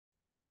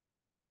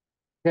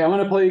Okay, I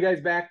want to pull you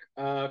guys back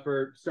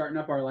for starting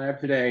up our lab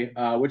today,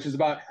 which is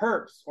about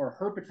herps or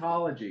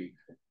herpetology.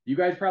 You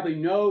guys probably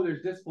know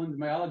there's disciplines in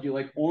biology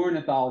like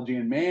ornithology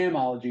and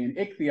mammalogy and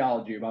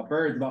ichthyology about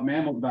birds, about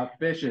mammals, about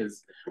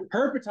fishes.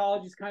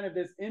 Herpetology is kind of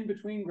this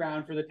in-between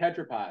ground for the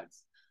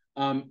tetrapods.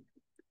 Um,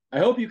 I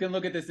hope you can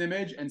look at this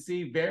image and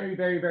see very,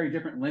 very, very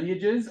different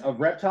lineages of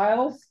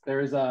reptiles.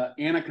 There is a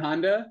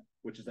anaconda,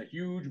 which is a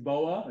huge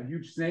boa, a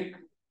huge snake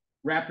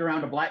wrapped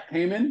around a black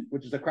caiman,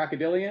 which is a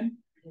crocodilian.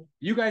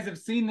 You guys have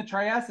seen the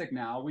Triassic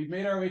now. We've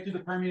made our way through the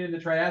Permian and the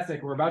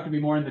Triassic. We're about to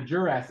be more in the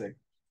Jurassic.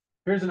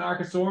 Here's an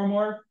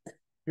Archosauromorph.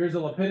 Here's a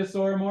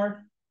Lepidosauromorph.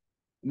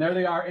 And there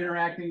they are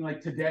interacting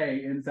like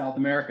today in South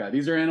America.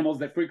 These are animals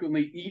that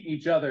frequently eat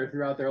each other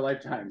throughout their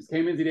lifetimes.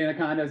 Caimans eat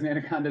anacondas and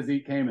anacondas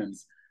eat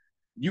caimans.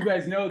 You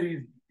guys know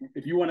these,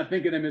 if you want to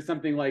think of them as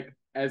something like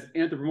as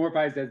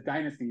anthropomorphized as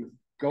dynasties,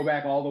 go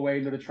back all the way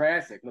into the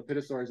Triassic,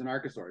 Lepidosaurs and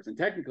Archosaurs, and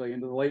technically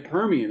into the late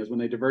Permian is when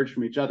they diverged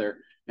from each other.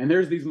 And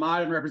there's these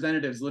modern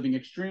representatives living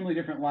extremely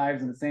different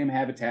lives in the same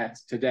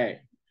habitats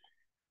today.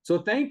 So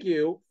thank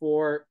you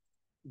for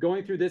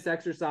going through this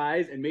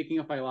exercise and making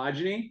a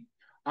phylogeny.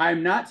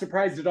 I'm not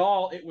surprised at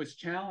all. It was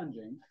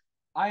challenging.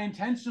 I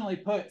intentionally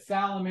put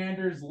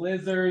salamanders,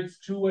 lizards,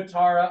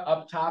 tuatara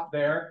up top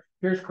there.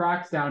 Here's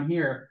crocs down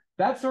here.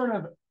 That sort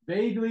of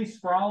vaguely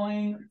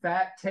sprawling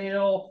fat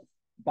tail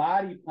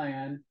body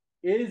plan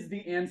is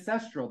the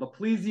ancestral, the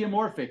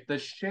plesiomorphic, the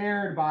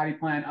shared body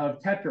plan of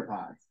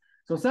tetrapods.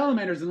 So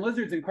salamanders and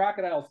lizards and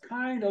crocodiles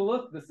kind of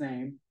look the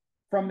same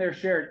from their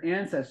shared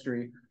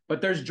ancestry,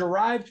 but there's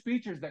derived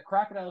features that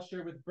crocodiles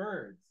share with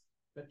birds,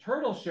 that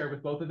turtles share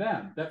with both of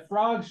them, that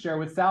frogs share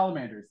with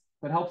salamanders,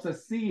 that helps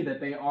us see that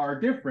they are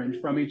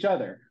different from each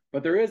other.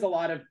 But there is a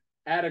lot of,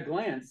 at a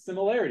glance,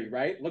 similarity,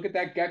 right? Look at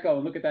that gecko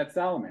and look at that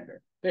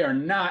salamander. They are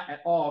not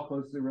at all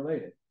closely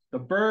related. The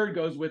bird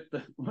goes with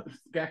the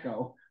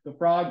gecko, the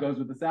frog goes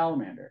with the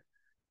salamander.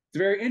 It's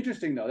very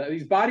interesting, though, that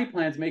these body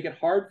plans make it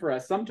hard for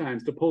us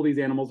sometimes to pull these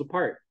animals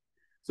apart.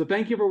 So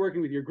thank you for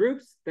working with your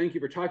groups. Thank you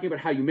for talking about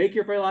how you make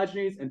your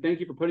phylogenies, and thank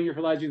you for putting your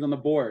phylogenies on the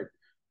board.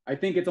 I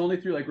think it's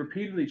only through like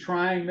repeatedly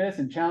trying this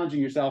and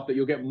challenging yourself that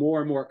you'll get more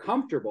and more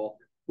comfortable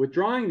with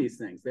drawing these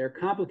things. They're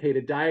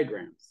complicated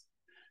diagrams.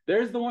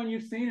 There's the one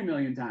you've seen a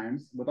million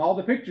times with all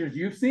the pictures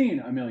you've seen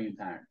a million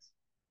times.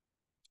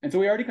 And so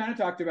we already kind of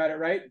talked about it,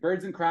 right?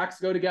 Birds and crocs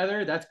go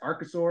together. That's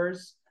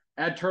archosaurs.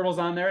 Add turtles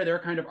on there. They're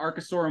kind of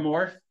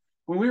archosauromorph.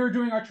 When we were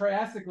doing our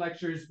Triassic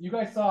lectures, you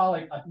guys saw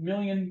like a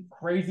million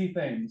crazy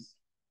things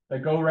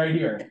that go right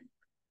here.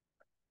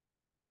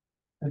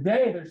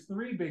 Today, there's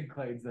 3 big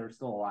clades that are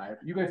still alive.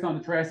 You guys saw in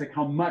the Triassic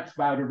how much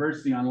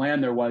biodiversity on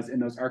land there was in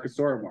those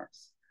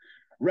archosauromorphs.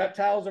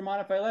 Reptiles are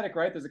monophyletic,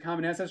 right? There's a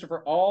common ancestor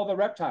for all the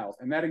reptiles,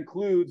 and that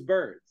includes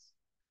birds.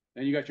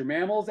 Then you got your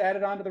mammals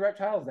added onto the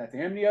reptiles. That's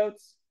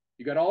amniotes.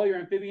 You got all your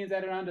amphibians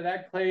added onto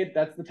that clade.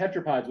 That's the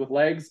tetrapods with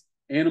legs,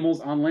 animals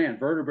on land,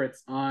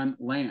 vertebrates on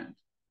land.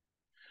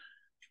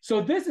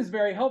 So this is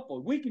very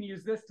helpful. We can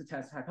use this to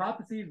test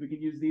hypotheses. We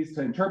can use these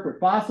to interpret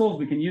fossils.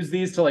 We can use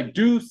these to like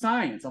do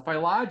science, a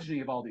phylogeny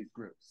of all these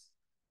groups.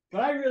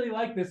 But I really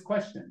like this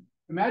question.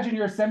 Imagine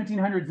you're a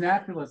 1700s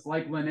naturalist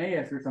like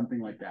Linnaeus or something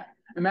like that.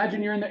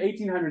 Imagine you're in the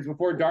 1800s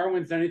before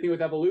Darwin's done anything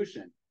with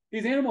evolution.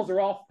 These animals are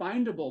all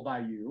findable by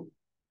you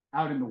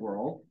out in the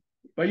world,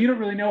 but you don't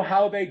really know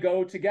how they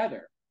go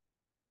together.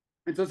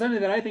 And so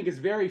something that I think is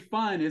very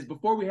fun is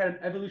before we had an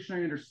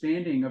evolutionary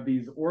understanding of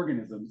these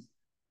organisms,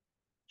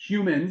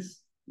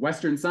 humans,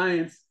 Western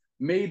science,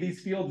 made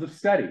these fields of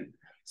study.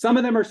 Some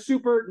of them are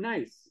super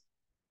nice.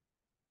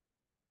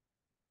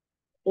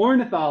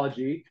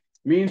 Ornithology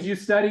means you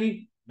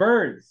study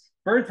birds.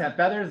 Birds have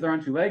feathers, they're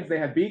on 2 legs, they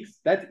have beaks.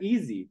 That's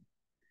easy.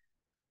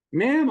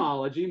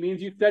 Mammalogy means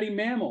you study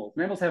mammals.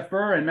 Mammals have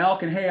fur and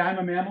milk, and hey, I'm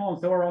a mammal,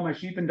 and so are all my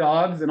sheep and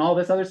dogs and all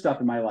this other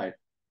stuff in my life.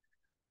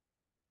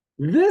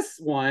 This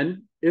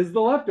one is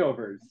the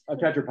leftovers of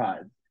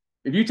tetrapods.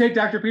 If you take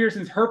Dr.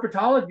 Peterson's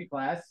herpetology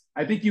class,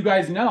 I think you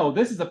guys know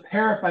this is a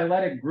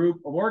paraphyletic group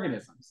of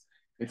organisms.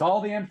 It's all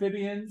the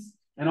amphibians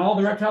and all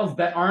the reptiles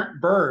that aren't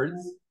birds.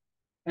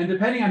 And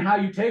depending on how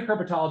you take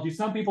herpetology,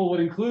 some people would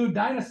include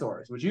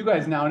dinosaurs, which you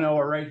guys now know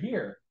are right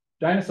here.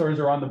 Dinosaurs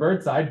are on the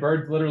bird side.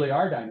 Birds literally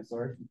are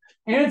dinosaurs.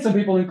 And some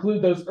people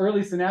include those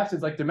early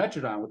synapsids like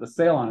Dimetrodon with a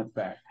sail on its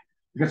back.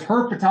 Because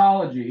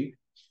herpetology,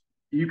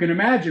 you can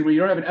imagine when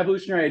you don't have an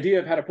evolutionary idea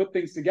of how to put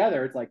things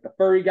together, it's like the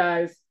furry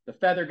guys, the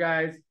feather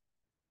guys,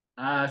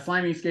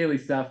 slimy, scaly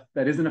stuff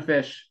that isn't a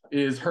fish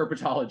is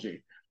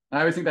herpetology. I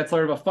always think that's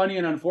sort of a funny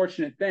and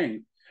unfortunate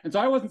thing. And so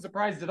I wasn't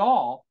surprised at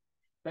all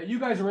that you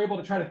guys were able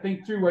to try to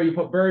think through where you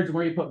put birds and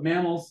where you put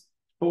mammals.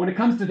 But when it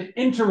comes to the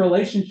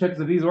interrelationships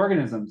of these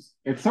organisms,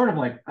 it's sort of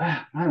like,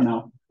 I don't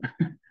know.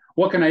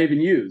 What can I even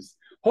use?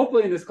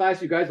 Hopefully in this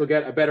class, you guys will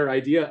get a better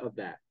idea of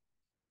that.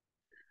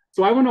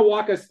 So I want to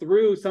walk us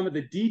through some of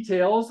the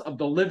details of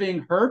the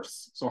living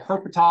herps. So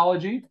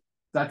herpetology.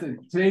 That's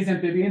today's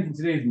amphibians and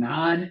today's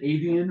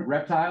non-avian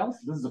reptiles.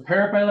 This is a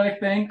paraphyletic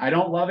thing. I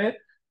don't love it,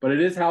 but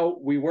it is how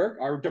we work.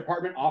 Our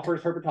department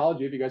offers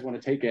herpetology if you guys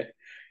want to take it.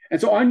 And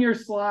so on your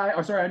slide,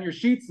 on your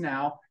sheets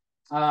now,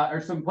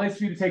 or some place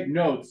for you to take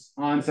notes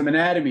on some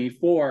anatomy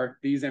for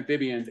these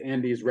amphibians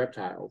and these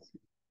reptiles.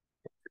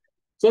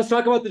 So let's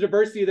talk about the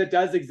diversity that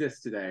does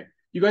exist today.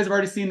 You guys have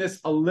already seen this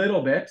a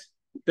little bit.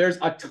 There's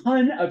a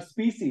ton of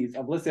species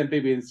of list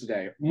amphibians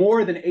today,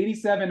 more than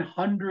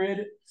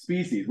 8,700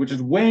 species, which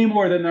is way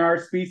more than there are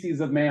species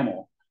of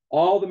mammal.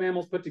 All the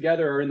mammals put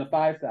together are in the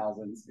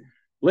 5,000s.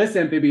 List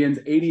amphibians,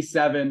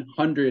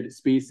 8,700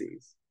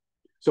 species.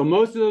 So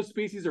most of those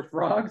species are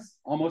frogs.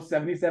 Almost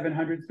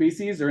 7,700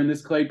 species are in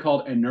this clade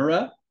called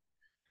Anura.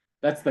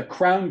 That's the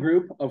crown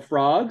group of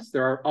frogs.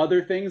 There are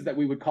other things that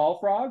we would call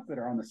frogs that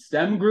are on the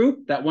stem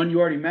group. That one you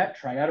already met,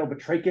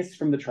 Triatobatrachus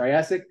from the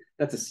Triassic,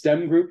 that's a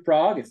stem group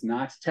frog. It's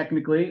not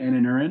technically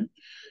an Anuran.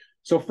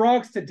 So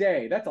frogs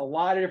today, that's a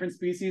lot of different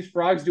species.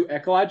 Frogs do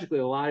ecologically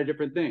a lot of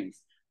different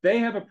things. They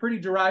have a pretty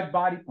derived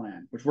body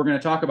plan, which we're going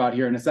to talk about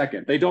here in a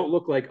second. They don't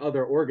look like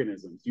other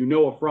organisms. You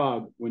know a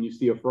frog when you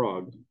see a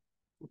frog.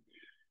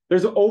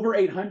 There's over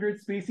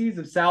 800 species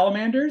of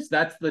salamanders.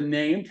 That's the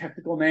name,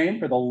 technical name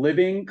for the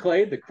living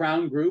clade, the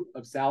crown group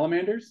of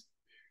salamanders.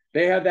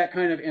 They have that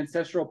kind of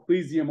ancestral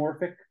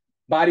plesiomorphic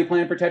body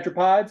plan for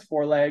tetrapods,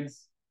 4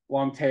 legs,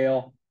 long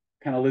tail,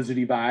 kind of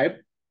lizardy vibe,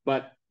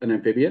 but an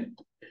amphibian.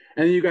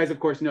 And then you guys,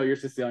 of course, know your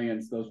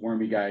Sicilians, those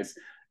wormy guys.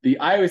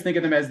 I always think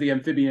of them as the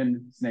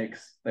amphibian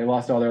snakes. They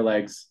lost all their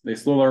legs. They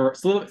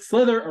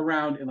slither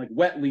around in like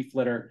wet leaf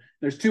litter.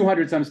 There's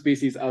 200 some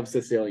species of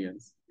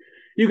Sicilians.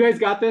 You guys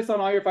got this on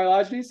all your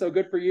phylogeny, so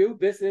good for you.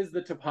 This is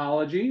the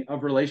topology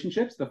of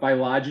relationships, the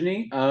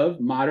phylogeny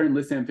of modern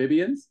Lys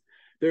amphibians.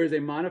 There is a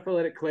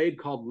monophyletic clade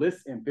called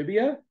Lys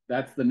amphibia.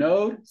 That's the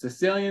node.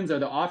 Sicilians are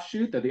the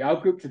offshoot. They're the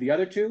outgroup to the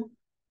other two.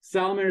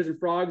 Salamanders and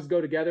frogs go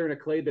together in a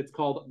clade that's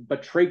called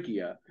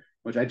Batrachia,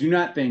 which I do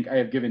not think I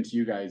have given to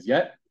you guys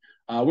yet.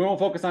 We won't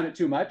focus on it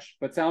too much,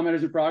 but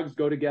salamanders and frogs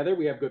go together.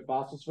 We have good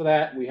fossils for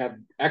that. We have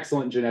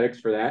excellent genetics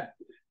for that.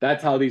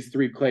 That's how these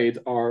 3 clades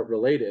are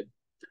related.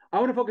 I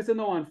want to focus in,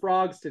 though, on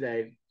frogs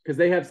today because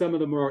they have some of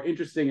the more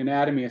interesting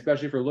anatomy,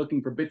 especially for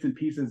looking for bits and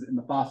pieces in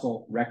the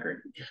fossil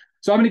record.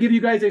 So I'm going to give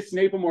you guys a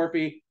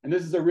snapomorphy, and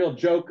this is a real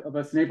joke of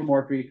a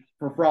snapomorphy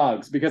for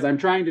frogs because I'm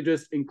trying to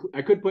just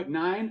I could put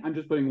 9, I'm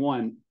just putting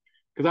 1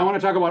 because I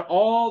want to talk about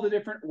all the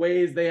different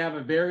ways they have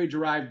a very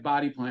derived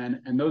body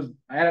plan, and those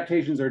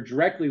adaptations are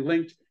directly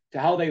linked to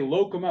how they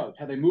locomote,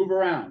 how they move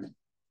around.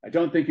 I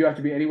don't think you have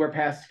to be anywhere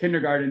past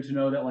kindergarten to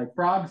know that like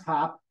frogs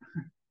hop,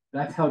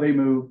 that's how they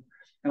move.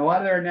 And a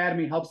lot of their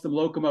anatomy helps them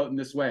locomote in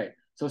this way.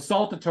 So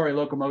saltatory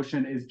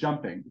locomotion is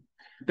jumping.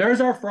 There's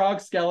our frog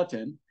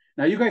skeleton.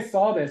 Now you guys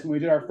saw this when we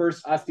did our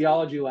first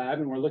osteology lab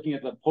and we're looking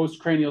at the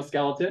postcranial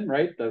skeleton,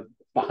 right? The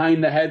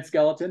behind the head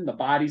skeleton, the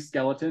body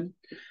skeleton.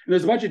 And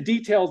there's a bunch of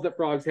details that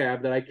frogs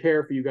have that I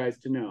care for you guys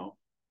to know.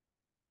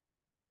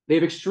 They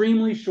have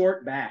extremely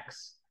short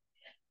backs.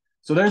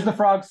 So there's the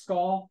frog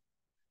skull.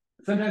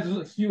 Sometimes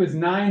as few as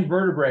 9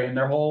 vertebrae in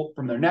their whole,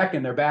 from their neck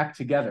and their back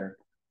together.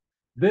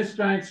 This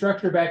giant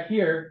structure back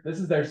here, this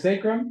is their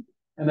sacrum,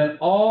 and then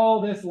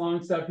all this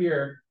long stuff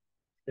here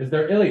is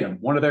their ilium,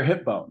 one of their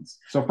hip bones.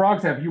 So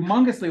frogs have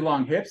humongously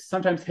long hips,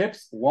 sometimes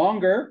hips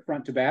longer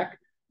front to back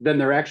than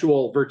their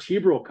actual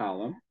vertebral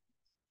column.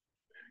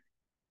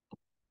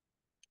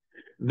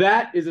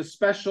 That is a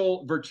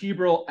special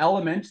vertebral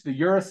element, the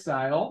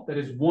urocyle, that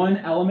is one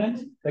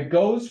element that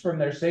goes from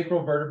their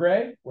sacral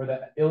vertebrae, where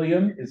the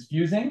ilium is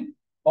fusing,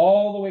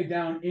 all the way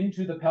down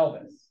into the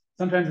pelvis.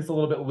 Sometimes it's a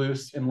little bit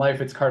loose. In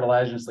life, it's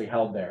cartilaginously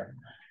held there.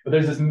 But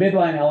there's this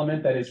midline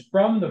element that is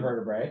from the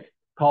vertebrae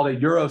called a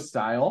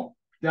urocyle.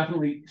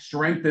 Definitely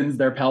strengthens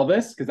their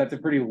pelvis because that's a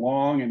pretty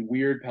long and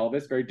weird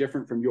pelvis, very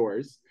different from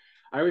yours.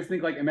 I always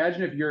think like,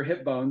 imagine if your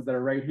hip bones that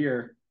are right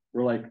here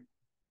were like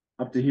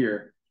up to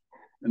here,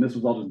 and this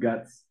was all just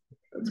guts.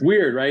 It's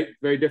weird, right?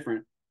 Very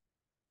different.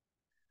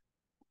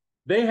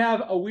 They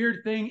have a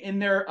weird thing in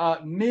their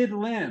mid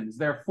limbs,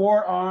 their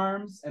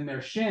forearms and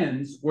their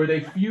shins, where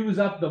they fuse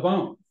up the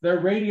bones. Their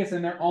radius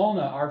and their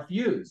ulna are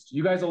fused.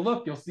 You guys will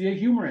look, you'll see a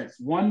humerus,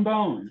 one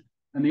bone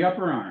in the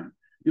upper arm.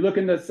 You look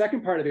in the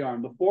second part of the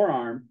arm, the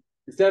forearm,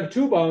 instead of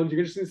 2 bones,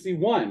 you're just going to see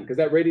 1 because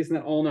that radius and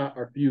that ulna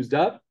are fused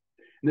up.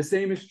 And the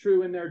same is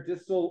true in their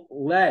distal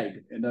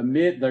leg, in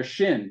their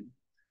shin.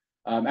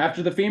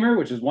 After the femur,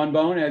 which is 1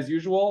 bone as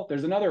usual,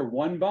 there's another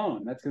 1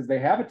 bone. That's because they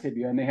have a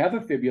tibia and they have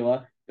a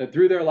fibula that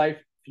through their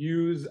life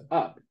fuse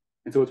up.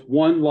 And so it's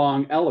 1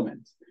 long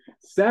element.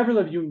 Several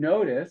of you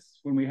noticed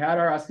when we had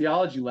our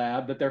osteology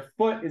lab that their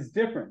foot is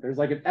different. There's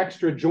like an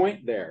extra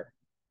joint there.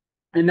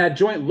 And that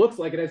joint looks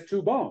like it has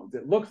 2 bones.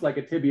 It looks like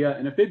a tibia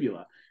and a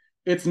fibula.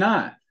 It's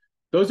not.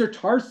 Those are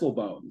tarsal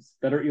bones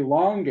that are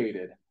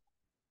elongated.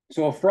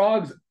 So a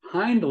frog's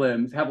hind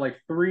limbs have like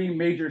 3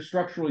 major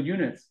structural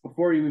units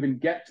before you even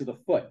get to the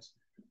foot.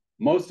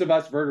 Most of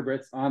us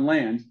vertebrates on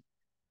land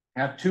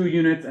have 2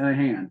 units and a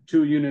hand,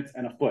 2 units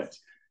and a foot.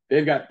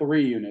 They've got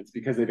 3 units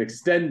because they've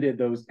extended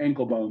those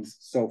ankle bones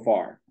so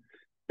far.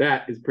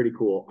 That is pretty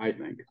cool, I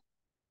think.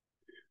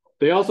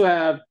 They also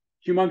have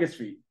humongous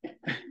feet.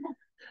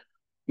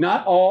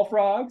 Not all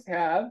frogs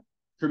have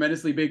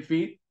tremendously big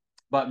feet,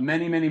 but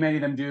many, many, many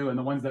of them do, and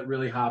the ones that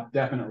really hop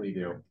definitely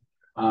do.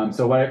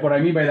 So what I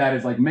mean by that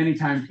is like many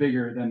times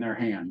bigger than their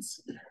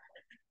hands.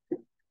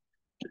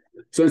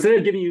 So instead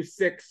of giving you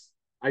 6,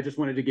 I just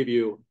wanted to give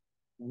you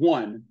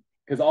 1,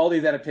 because all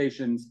these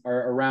adaptations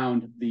are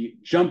around the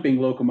jumping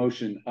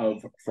locomotion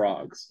of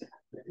frogs.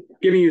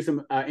 Giving you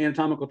some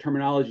anatomical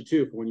terminology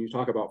too for when you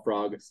talk about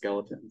frog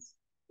skeletons.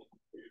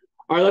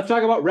 All right, let's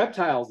talk about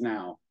reptiles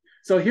now.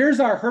 So here's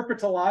our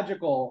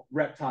herpetological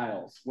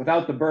reptiles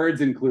without the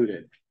birds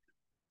included.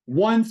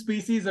 1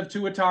 species of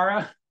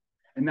tuatara,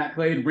 and that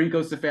clade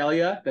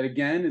Rhynchocephalia, that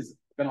again has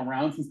been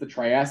around since the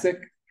Triassic.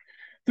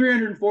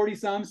 340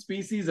 some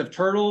species of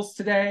turtles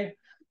today,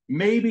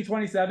 maybe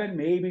 27,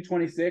 maybe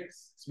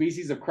 26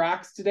 species of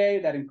crocs today.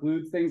 That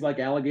includes things like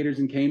alligators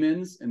and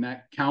caimans, and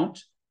that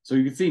count. So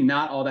you can see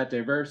not all that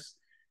diverse.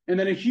 And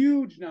then a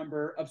huge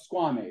number of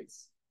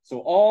squamates. So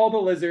all the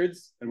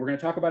lizards, and we're going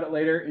to talk about it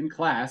later in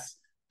class,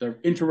 the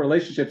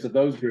interrelationships of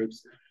those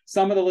groups.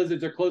 Some of the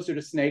lizards are closer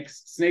to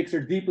snakes. Snakes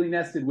are deeply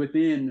nested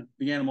within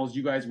the animals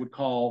you guys would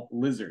call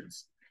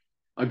lizards.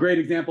 A great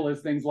example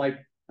is things like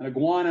an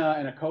iguana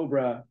and a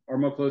cobra are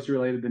more closely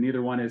related than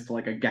either one is to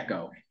like a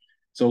gecko.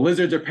 So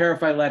lizards are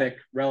paraphyletic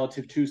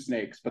relative to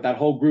snakes, but that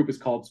whole group is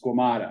called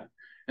squamata.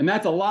 And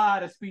that's a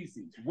lot of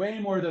species, way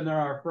more than there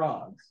are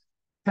frogs.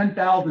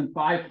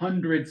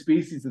 10,500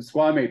 species of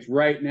squamates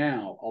right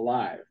now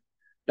alive.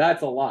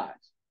 That's a lot.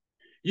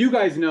 You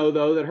guys know,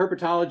 though, that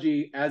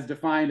herpetology, as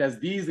defined as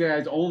these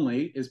guys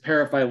only, is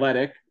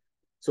paraphyletic.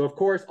 So, of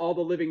course, all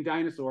the living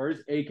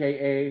dinosaurs,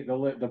 aka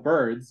the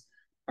birds,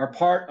 are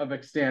part of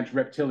extant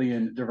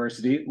reptilian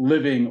diversity,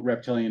 living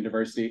reptilian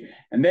diversity,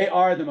 and they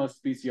are the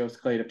most speciose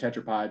clade of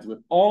tetrapods with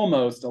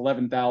almost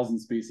 11,000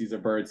 species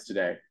of birds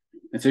today.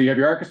 And so you have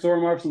your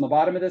archosauromorphs on the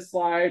bottom of this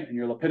slide and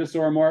your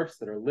lepidosauromorphs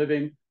that are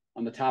living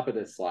on the top of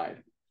this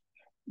slide.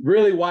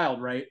 Really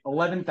wild, right?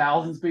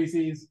 11,000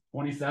 species,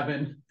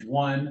 27,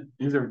 1.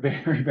 These are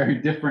very, very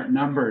different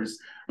numbers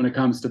when it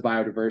comes to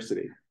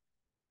biodiversity.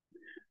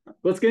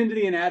 Let's get into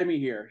the anatomy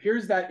here.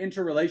 Here's that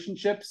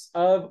interrelationships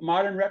of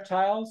modern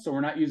reptiles. So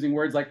we're not using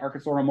words like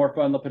Archosauromorpha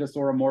and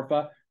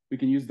Lepidosauromorpha. We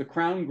can use the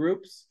crown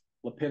groups,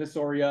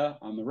 Lepidosauria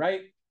on the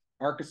right,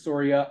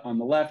 Archosauria on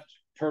the left,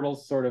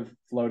 turtles sort of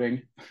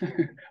floating,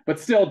 but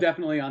still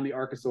definitely on the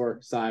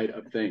archosaur side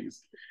of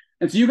things.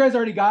 And so you guys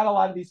already got a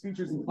lot of these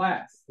features in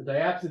class. The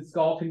diapsid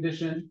skull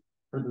condition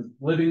for the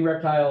living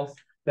reptiles,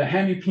 the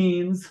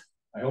hemipenes,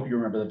 I hope you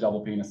remember the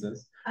double penises,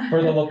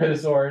 for the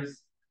lepidosaurs.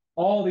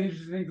 All the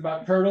interesting things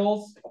about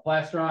turtles, a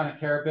plastron, a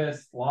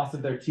carapace, loss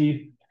of their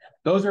teeth.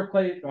 Those are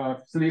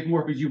some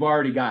apomorphies you've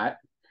already got.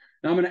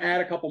 Now I'm going to add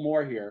a couple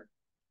more here.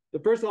 The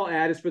first I'll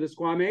add is for the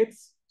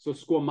squamates. So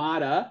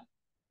squamata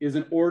is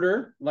an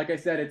order. Like I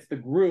said, it's the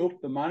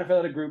group, the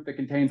monophyletic group that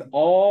contains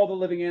all the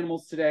living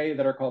animals today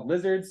that are called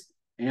lizards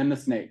and the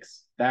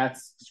snakes.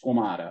 That's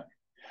squamata.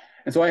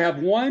 And so I have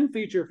one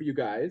feature for you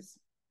guys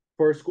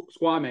for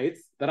squamates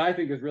that I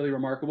think is really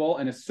remarkable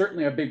and is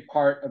certainly a big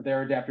part of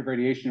their adaptive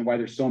radiation and why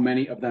there's so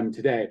many of them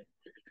today.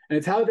 And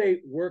it's how they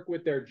work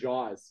with their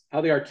jaws,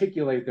 how they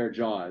articulate their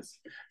jaws.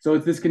 So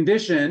it's this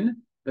condition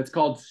that's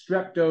called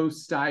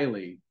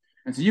streptostyle.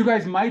 And so you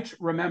guys might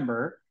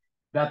remember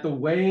that the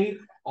way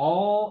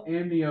all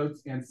amniotes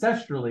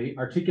ancestrally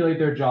articulate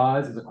their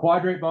jaws is a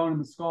quadrate bone in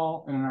the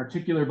skull and an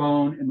articular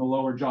bone in the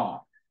lower jaw.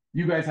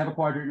 You guys have a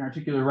quadrate and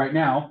articular right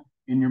now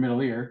in your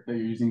middle ear that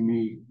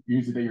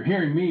you're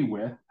hearing me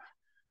with.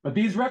 But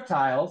these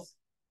reptiles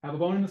have a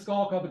bone in the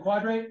skull called the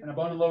quadrate and a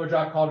bone in the lower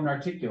jaw called an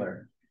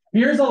articular.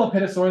 Here's a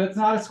lepidosaur that's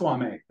not a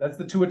squamate. That's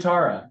the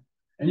tuatara.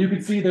 And you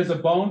can see there's a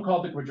bone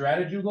called the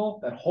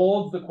quadratijugal that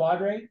holds the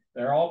quadrate.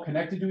 They're all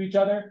connected to each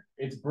other.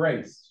 It's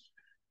braced.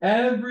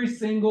 Every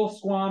single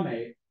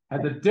squamate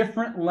has a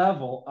different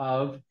level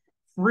of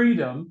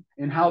freedom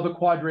in how the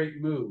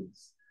quadrate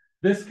moves.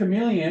 This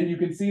chameleon, you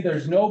can see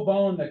there's no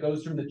bone that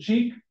goes from the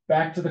cheek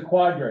back to the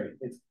quadrate.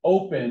 It's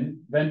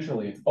open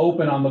ventrally. It's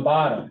open on the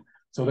bottom.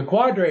 So the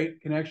quadrate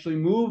can actually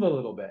move a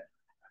little bit.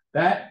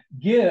 That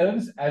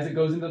gives, as it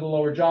goes into the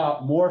lower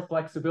jaw, more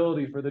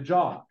flexibility for the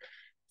jaw.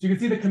 So you can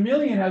see the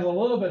chameleon has a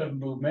little bit of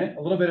movement,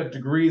 a little bit of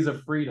degrees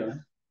of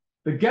freedom.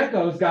 The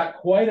gecko's got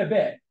quite a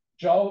bit.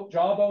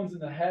 Jaw bones in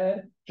the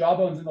head, jaw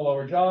bones in the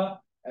lower jaw,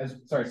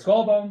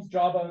 skull bones,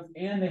 jaw bones,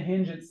 and the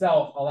hinge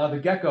itself allow the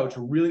gecko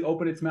to really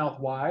open its mouth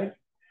wide.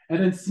 And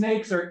then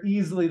snakes are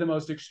easily the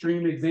most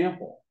extreme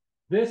example.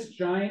 This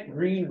giant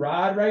green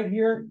rod right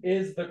here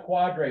is the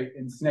quadrate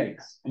in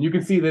snakes. And you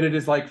can see that it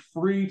is like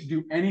free to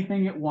do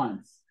anything it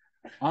wants.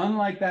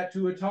 Unlike that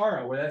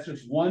tuatara, where that's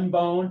just one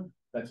bone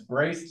that's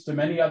braced to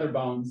many other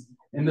bones.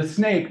 In the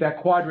snake, that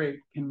quadrate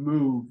can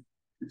move.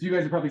 So you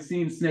guys have probably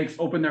seen snakes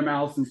open their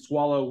mouths and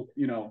swallow,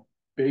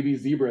 baby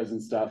zebras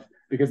and stuff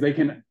because they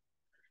can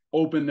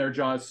open their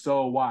jaws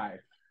so wide.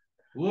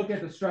 Look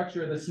at the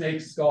structure of the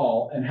snake's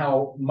skull and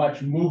how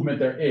much movement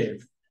there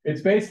is.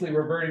 It's basically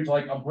reverting to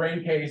like a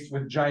brain case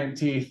with giant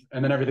teeth,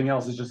 and then everything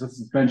else is just a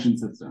suspension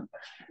system.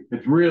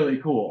 It's really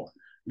cool.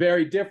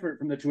 Very different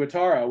from the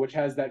tuatara, which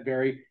has that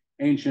very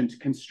ancient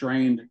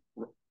constrained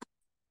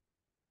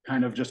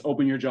kind of just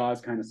open your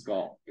jaws kind of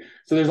skull.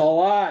 So there's a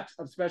lot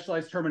of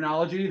specialized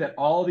terminology that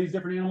all these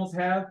different animals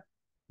have.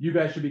 You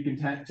guys should be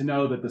content to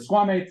know that the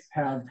squamates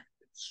have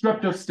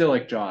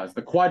streptostylic jaws.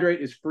 The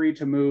quadrate is free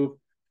to move.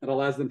 It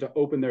allows them to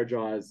open their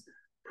jaws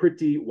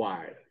pretty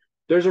wide.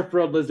 There's a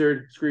frilled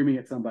lizard screaming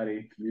at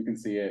somebody. You can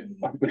see it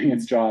opening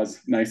its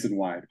jaws nice and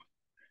wide.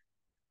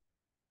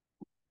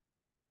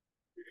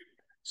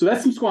 So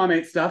that's some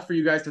squamate stuff for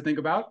you guys to think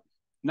about.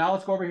 Now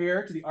let's go over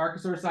here to the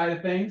archosaur side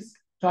of things.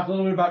 Talk a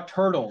little bit about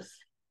turtles.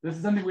 This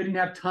is something we didn't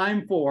have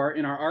time for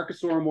in our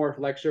archosauromorph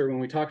lecture when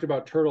we talked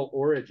about turtle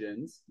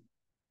origins.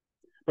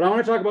 But I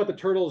want to talk about the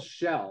turtle's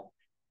shell.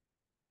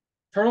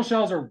 Turtle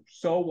shells are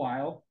so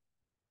wild.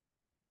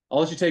 I'll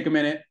let you take a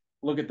minute,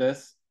 look at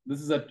this. This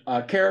is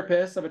a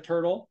carapace of a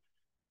turtle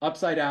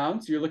upside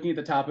down. So you're looking at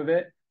the top of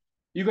it.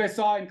 You guys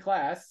saw in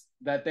class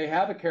that they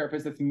have a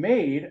carapace that's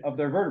made of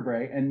their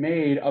vertebrae and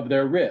made of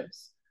their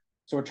ribs.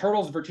 So a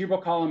turtle's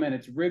vertebral column and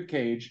its rib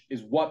cage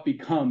is what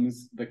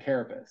becomes the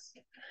carapace.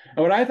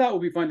 And what I thought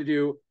would be fun to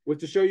do was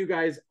to show you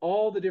guys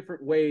all the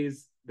different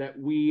ways that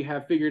we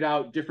have figured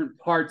out different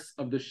parts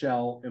of the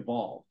shell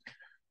evolved.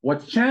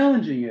 What's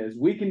challenging is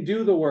we can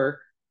do the work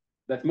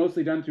that's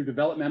mostly done through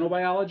developmental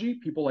biology,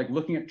 people like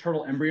looking at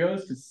turtle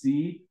embryos to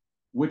see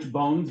which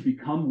bones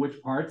become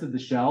which parts of the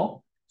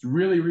shell. It's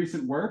really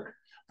recent work.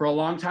 For a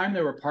long time,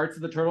 there were parts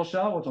of the turtle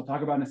shell, which I'll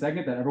talk about in a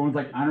second, that everyone's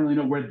like, I don't really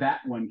know where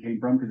that one came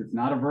from because it's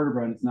not a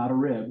vertebra and it's not a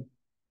rib.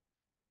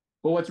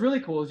 But what's really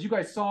cool is you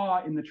guys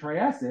saw in the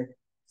Triassic,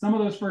 some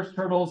of those first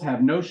turtles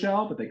have no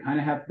shell, but they kind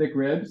of have thick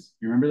ribs.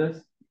 You remember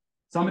this?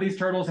 Some of these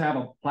turtles have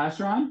a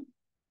plastron,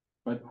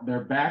 but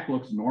their back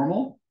looks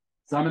normal.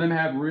 Some of them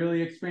have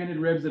really expanded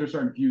ribs that are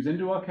starting to fuse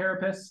into a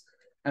carapace.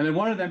 And then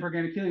one of them,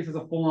 Perganachilles, has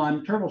a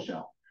full-on turtle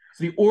shell.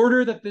 So the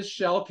order that this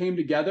shell came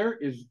together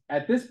is,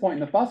 at this point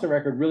in the fossil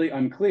record, really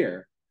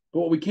unclear.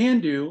 But what we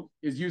can do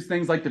is use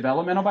things like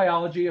developmental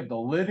biology of the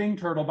living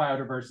turtle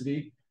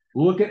biodiversity,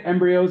 look at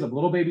embryos of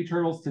little baby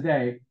turtles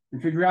today,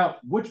 and figure out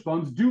which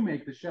bones do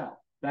make the shell.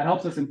 That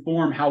helps us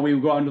inform how we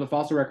go out into the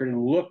fossil record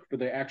and look for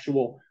the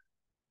actual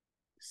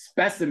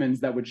specimens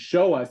that would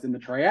show us in the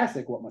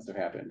Triassic what must have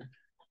happened.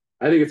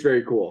 I think it's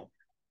very cool.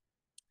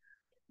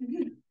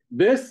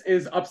 This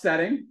is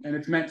upsetting, and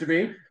it's meant to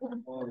be.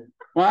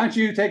 Why don't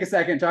you take a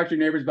second and talk to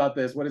your neighbors about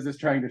this? What is this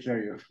trying to show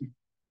you?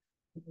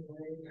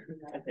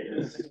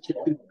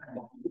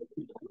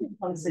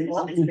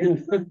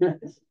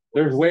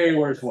 There's way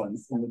worse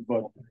ones in the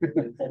book.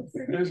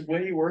 There's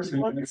way worse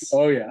ones?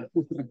 Oh, yeah.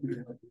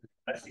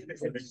 I think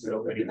there's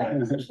so many.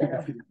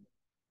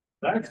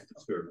 That's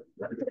disturbing.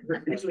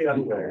 Usually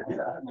I'm there.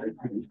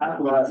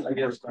 I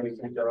guess I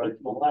think they're on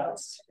the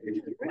last.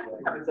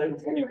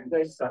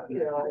 Yeah.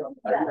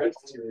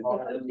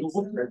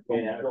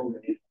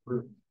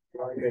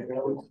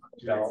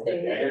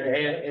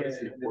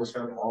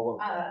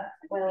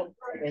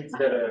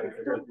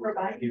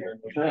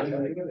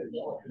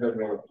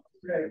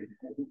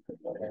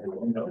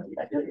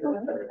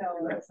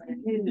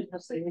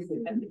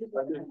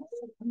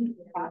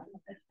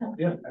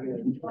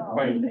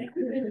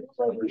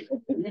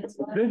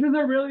 This is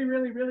a really,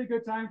 really, really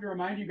good time to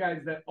remind you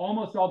guys that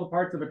almost all the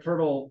parts of a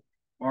turtle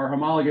are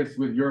homologous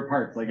with your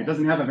parts. Like, it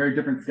doesn't have a very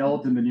different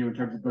skeleton than you in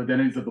terms of the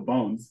identities of the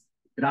bones.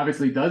 It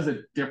obviously does a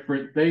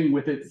different thing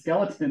with its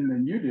skeleton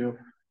than you do,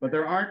 but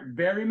there aren't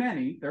very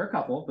many. There are a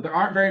couple, but there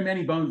aren't very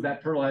many bones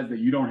that turtle has that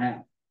you don't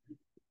have.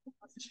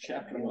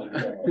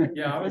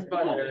 Yeah, I was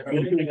about to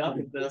opening up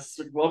at this.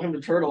 Welcome to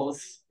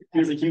Turtles.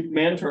 Here's a cute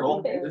man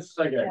turtle. This is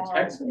like a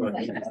textbook.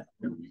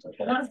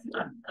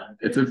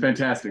 It's a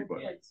fantastic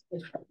book.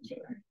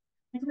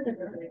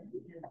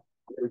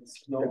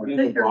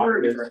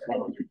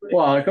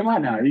 Well, come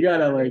on now. You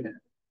gotta like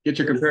get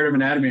your comparative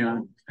anatomy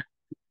on.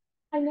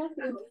 I know.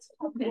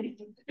 Is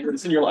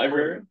this in your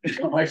library?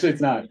 Oh, actually,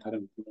 it's not. I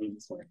don't know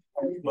this one.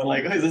 But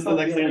like, is this the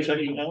next thing I'm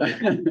checking out?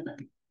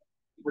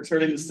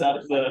 Returning the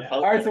status of the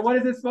All right, so what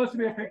is this supposed to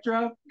be a picture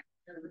of?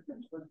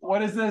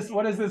 What is this?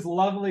 What is this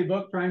lovely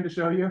book trying to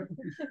show you?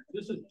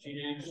 This is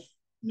Teenage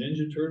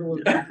Ninja Turtle.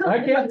 I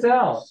can't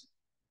tell.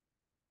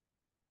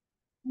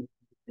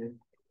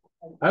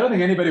 I don't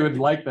think anybody would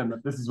like them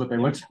if this is what they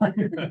look like.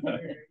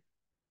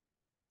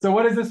 So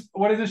what is this?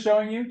 What is this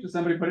showing you? Just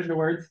somebody put it into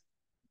words.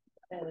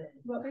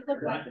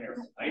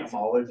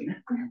 Homology.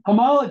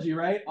 Homology,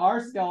 right? Our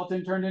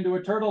skeleton turned into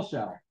a turtle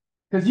shell.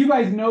 Because you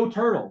guys know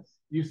turtles.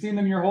 You've seen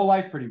them your whole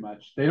life pretty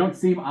much. They don't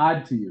seem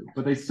odd to you,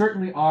 but they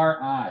certainly are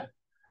odd.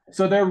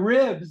 So their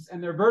ribs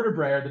and their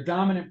vertebrae are the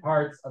dominant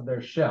parts of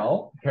their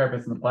shell, the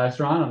carapace and the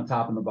plastron on the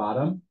top and the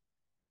bottom.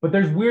 But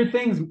there's weird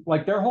things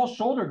like their whole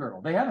shoulder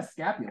girdle. They have a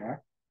scapula.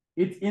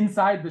 It's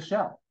inside the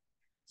shell.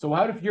 So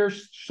what if your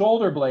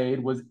shoulder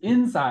blade was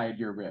inside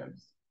your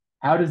ribs?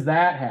 How does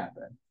that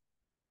happen?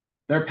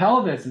 Their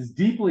pelvis is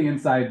deeply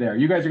inside there.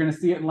 You guys are going to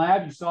see it in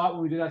lab. You saw it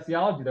when we did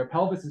osteology. Their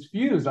pelvis is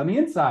fused on the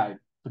inside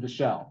to the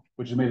shell,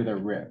 which is made of their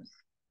ribs.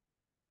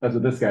 That's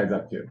what this guy's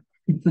up to.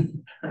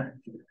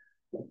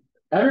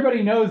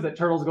 Everybody knows that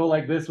turtles go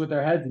like this with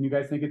their heads, and you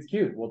guys think it's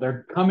cute. Well,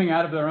 they're coming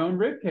out of their own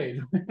rib cage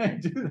when they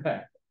do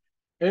that.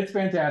 It's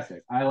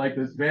fantastic. I like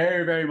this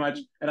very, very much.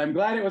 And I'm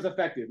glad it was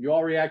effective. You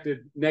all reacted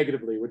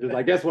negatively, which is,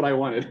 I guess, what I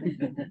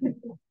wanted.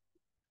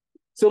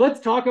 So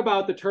let's talk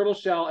about the turtle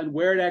shell and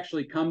where it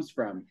actually comes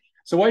from.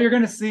 So what you're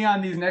going to see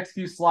on these next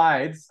few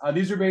slides,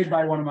 these are made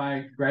by one of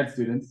my grad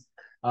students,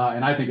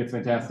 and I think it's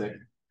fantastic.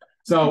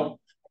 So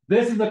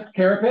this is the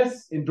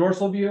carapace in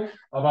dorsal view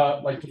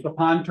of like just a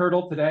pond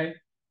turtle today.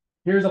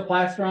 Here's a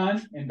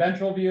plastron in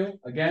ventral view,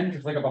 again,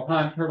 just like a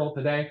pond turtle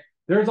today.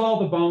 There's all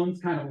the bones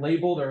kind of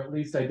labeled or at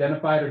least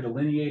identified or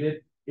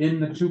delineated in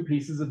the two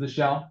pieces of the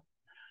shell.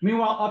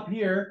 Meanwhile, up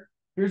here,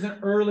 here's an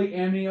early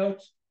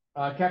amniote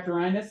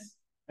Captorinus,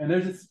 and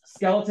there's a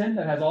skeleton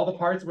that has all the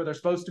parts where they're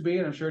supposed to be,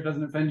 and I'm sure it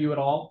doesn't offend you at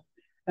all.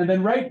 And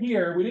then right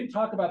here, we didn't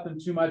talk about them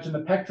too much in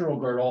the pectoral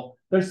girdle.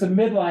 There's some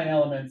midline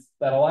elements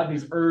that a lot of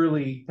these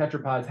early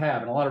tetrapods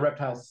have, and a lot of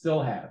reptiles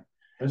still have.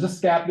 There's a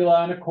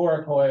scapula and a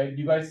coracoid.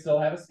 You guys still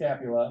have a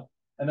scapula.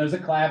 And there's a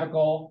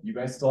clavicle. You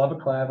guys still have a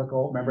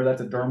clavicle. Remember,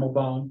 that's a dermal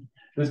bone.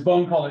 This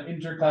bone called an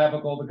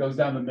interclavicle that goes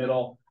down the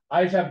middle.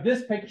 I just have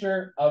this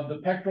picture of the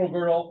pectoral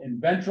girdle in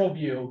ventral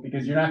view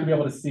because you're not going to be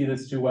able to see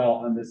this too well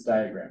on this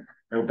diagram.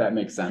 I hope that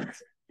makes sense.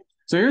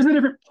 So here's the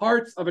different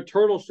parts of a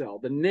turtle shell,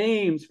 the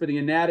names for the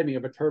anatomy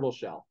of a turtle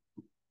shell.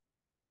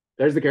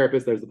 There's the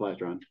carapace, there's the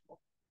plastron.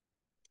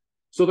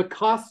 So the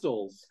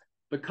costals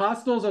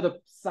are the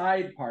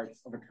side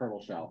parts of a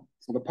turtle shell.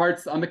 So the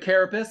parts on the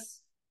carapace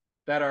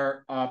that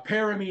are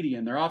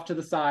paramedian, they're off to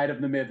the side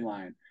of the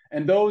midline.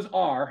 And those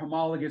are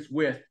homologous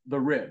with the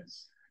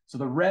ribs. So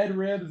the red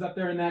ribs up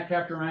there in that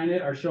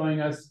Captorinid are showing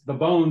us the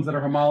bones that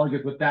are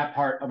homologous with that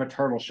part of a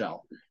turtle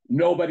shell.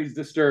 Nobody's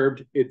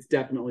disturbed, it's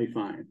definitely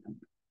fine.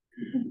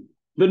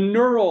 The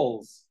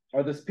neurals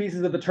are the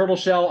pieces of the turtle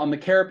shell on the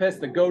carapace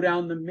that go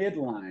down the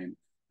midline.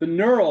 The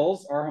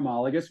neurals are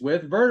homologous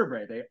with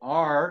vertebrae. They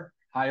are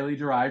highly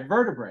derived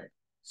vertebrae.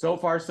 So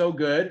far, so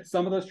good.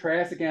 Some of those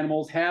Triassic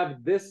animals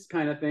have this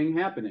kind of thing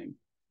happening.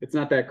 It's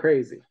not that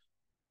crazy.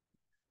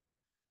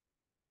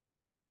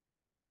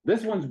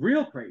 This one's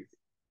real crazy.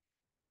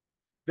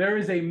 There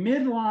is a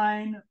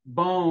midline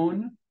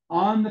bone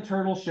on the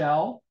turtle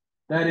shell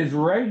that is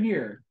right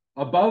here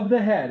above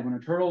the head. When a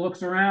turtle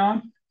looks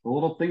around, the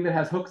little thing that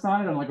has hooks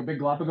on it, like a big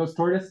Galapagos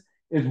tortoise,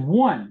 is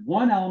one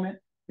element.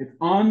 It's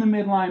on the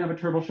midline of a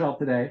turtle shell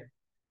today.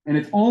 And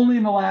it's only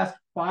in the last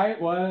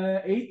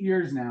 8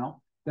 years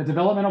now that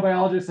developmental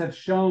biologists have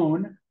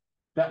shown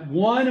that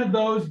one of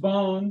those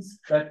bones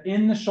that's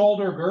in the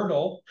shoulder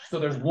girdle, so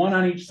there's one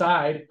on each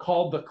side,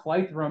 called the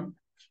clithrum,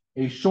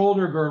 a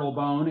shoulder girdle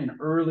bone in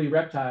early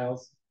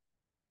reptiles,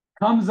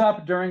 comes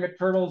up during a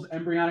turtle's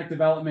embryonic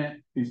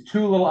development. These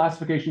two little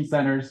ossification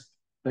centers,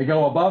 they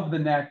go above the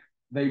neck,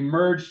 they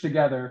merge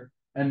together,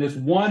 and this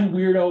one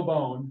weirdo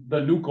bone,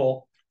 the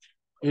nuchal,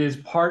 is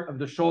part of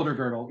the shoulder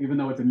girdle. Even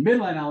though it's a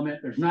midline element,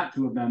 there's not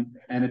two of them,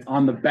 and it's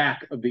on the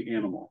back of the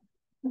animal.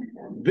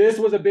 This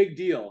was a big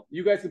deal.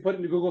 You guys can put it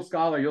into Google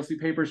Scholar. You'll see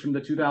papers from the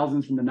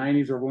 2000s, from the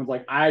 90s, where everyone's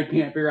like, I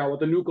can't figure out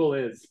what the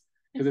nuchal is,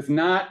 because it's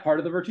not part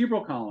of the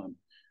vertebral column.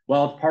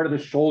 Well, it's part of the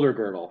shoulder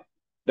girdle.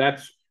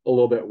 That's a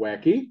little bit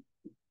wacky.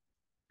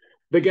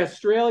 The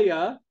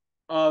gastralia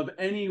of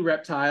any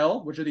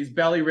reptile, which are these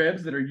belly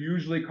ribs that are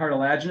usually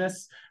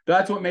cartilaginous,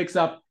 that's what makes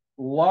up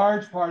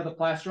large part of the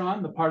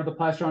plastron, the part of the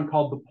plastron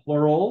called the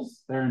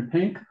pleurals. They're in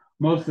pink.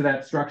 Most of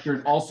that structure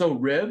is also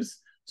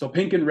ribs. So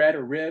pink and red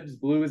are ribs,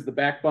 blue is the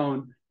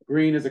backbone,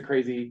 green is a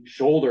crazy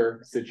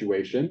shoulder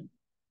situation.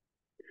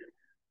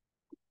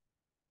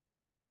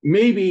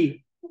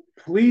 Maybe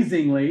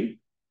pleasingly,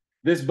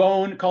 this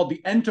bone called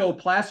the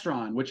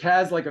entoplastron, which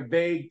has like a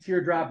vague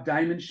teardrop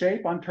diamond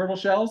shape on turtle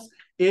shells,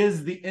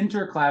 is the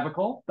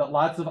interclavicle that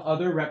lots of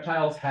other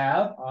reptiles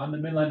have on the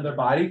midline of their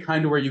body,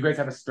 kind of where you guys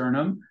have a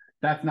sternum.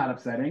 That's not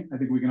upsetting. I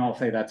think we can all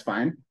say that's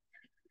fine.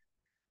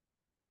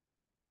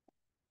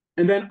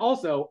 And then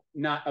also,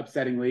 not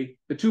upsettingly,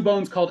 the two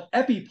bones called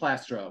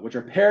epiplastra, which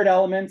are paired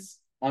elements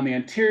on the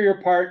anterior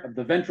part of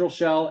the ventral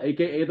shell,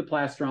 aka the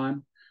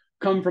plastron,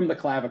 come from the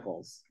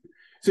clavicles.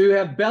 So you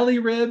have belly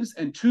ribs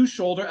and two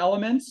shoulder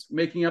elements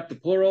making up the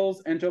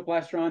pleurals,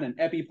 entoplastron, and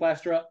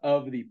epiplastra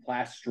of the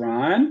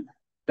plastron.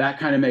 That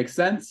kind of makes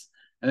sense.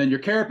 And then your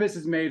carapace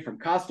is made from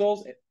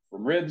costals,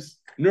 from ribs,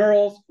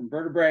 neurals, from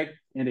vertebrae,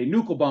 and a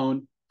nuchal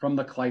bone from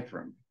the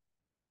clithrum.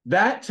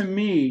 That to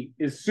me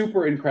is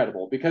super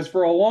incredible because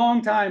for a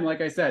long time, like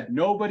I said,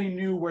 nobody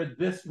knew where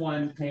this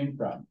one came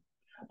from.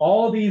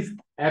 All these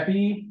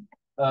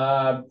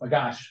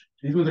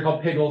these ones are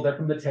called piggles. They're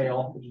from the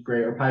tail, which is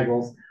great, or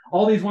pygals.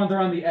 All these ones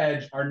around the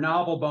edge are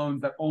novel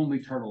bones that only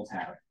turtles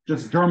have,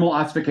 just dermal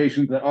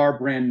ossifications that are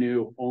brand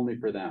new only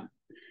for them.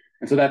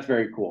 And so that's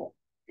very cool.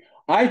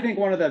 I think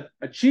one of the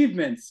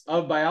achievements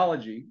of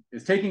biology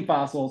is taking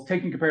fossils,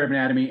 taking comparative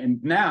anatomy,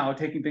 and now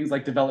taking things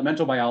like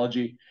developmental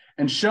biology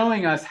and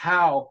showing us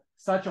how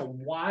such a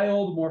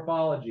wild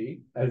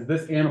morphology as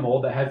this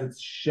animal that has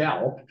its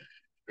shell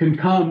can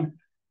come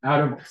out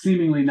of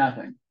seemingly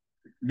nothing.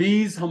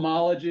 These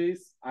homologies,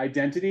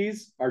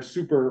 identities are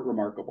super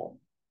remarkable.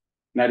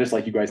 And I just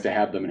like you guys to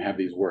have them and have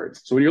these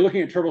words. So when you're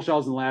looking at turtle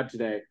shells in the lab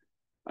today,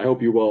 I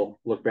hope you will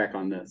look back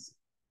on this.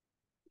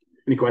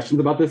 Any questions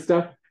about this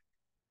stuff?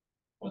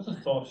 What's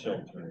a soft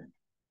shell turtle?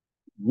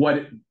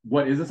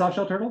 What is a soft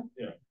shell turtle?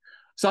 Yeah.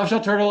 Soft shell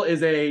turtle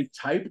is a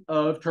type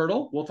of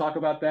turtle. We'll talk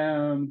about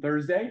them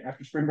Thursday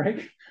after spring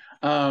break.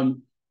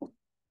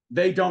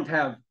 They don't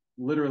have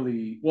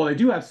literally, well, they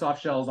do have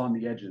soft shells on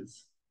the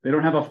edges. They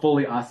don't have a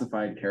fully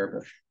ossified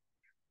carapace.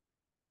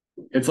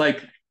 It's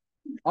like,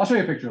 I'll show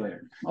you a picture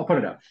later. I'll put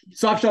it up.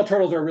 Soft shell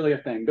turtles are really a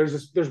thing.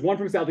 There's one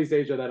from Southeast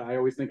Asia that I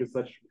always think is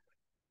such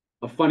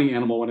a funny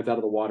animal when it's out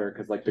of the water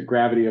because like the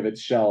gravity of its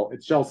shell's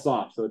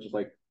soft, so it's just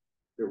like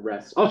it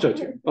rests. I'll show it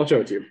to you. I'll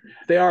show it to you.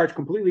 They are a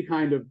completely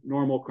kind of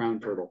normal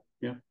crowned turtle.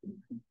 Yeah.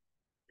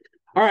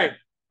 All right.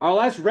 Our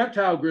last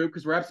reptile group,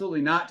 because we're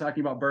absolutely not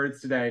talking about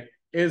birds today,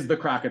 is the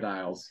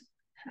crocodiles.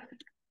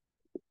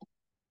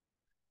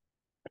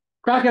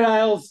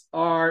 Crocodiles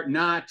are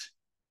not,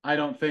 I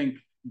don't think,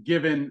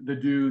 given the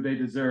due they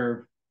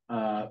deserve,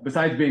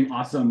 besides being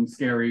awesome,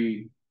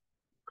 scary,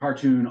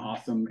 cartoon,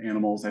 awesome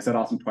animals. I said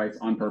awesome twice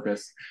on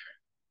purpose.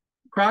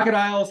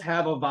 Crocodiles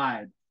have a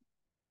vibe.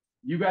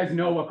 You guys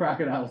know what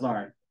crocodiles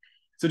are.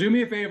 So do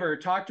me a favor,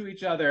 talk to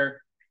each other.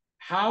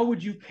 How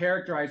would you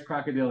characterize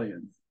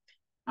crocodilians?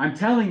 I'm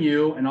telling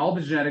you, and all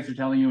the genetics are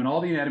telling you, and all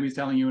the anatomy is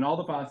telling you, and all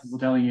the fossils are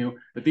telling you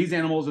that these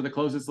animals are the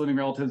closest living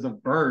relatives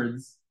of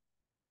birds.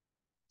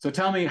 So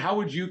tell me, how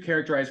would you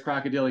characterize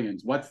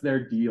crocodilians? What's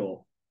their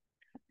deal?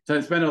 So I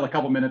spent a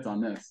couple minutes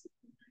on this.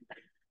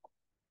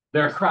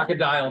 Their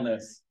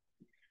crocodileness.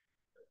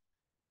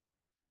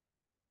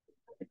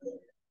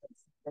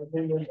 To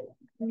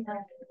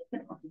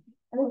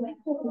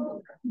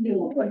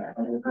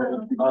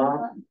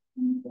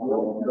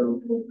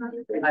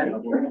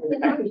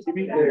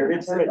be clear,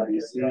 every time I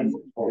see a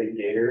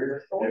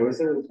gator, there was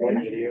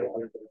one video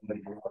of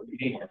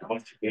eating a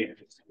bunch of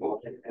gators.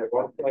 At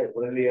one point,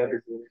 one of the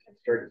other dudes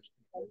started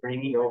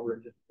bringing over,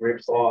 just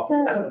rips off.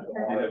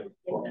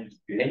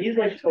 And he's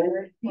like,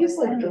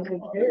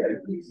 doesn't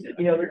care. You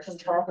know, they're just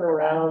chopping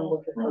around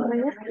with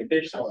the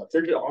fish.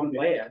 They're just on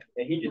land,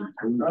 and he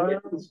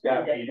just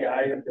got the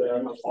guy in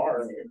the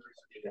arm.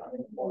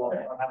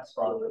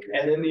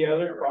 And then the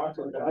other crocs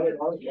was damn.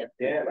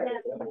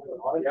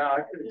 Yeah, I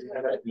could have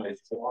had that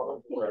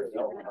myself. Well,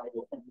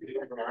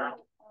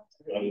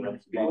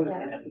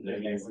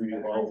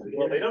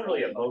 they don't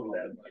really oppose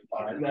that.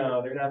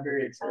 No, they're not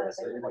very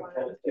expressive.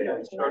 They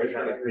started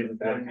kind of creating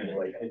that kind of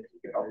like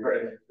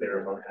they're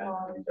about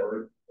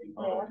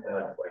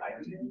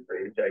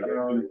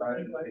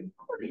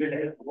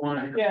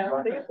yeah,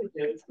 I think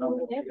it's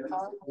so it's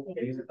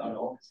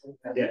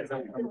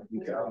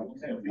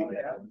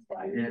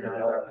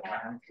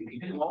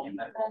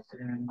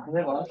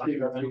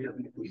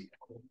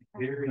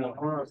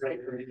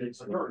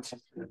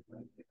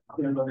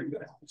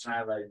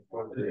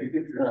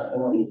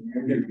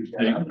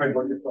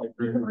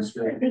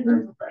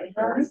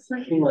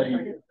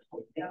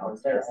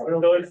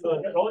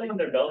the only on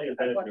their belly is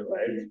that it's their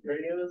legs.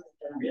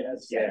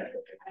 Yes. Yeah.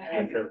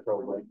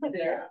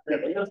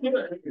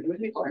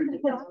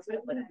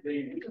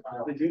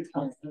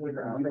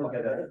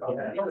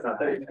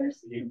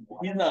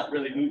 He's not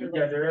really moving.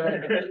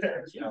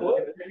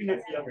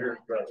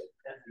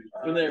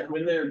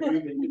 When they're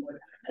moving.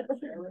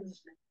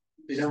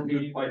 They don't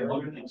move quite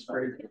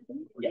straight.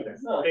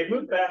 Well, they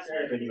move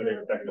faster than you would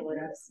expect them.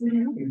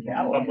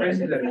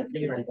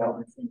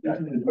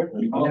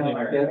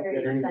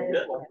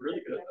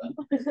 Really good.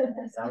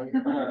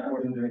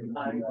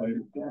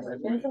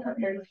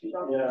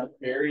 Yeah,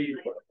 very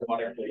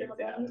waterfully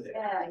adapted.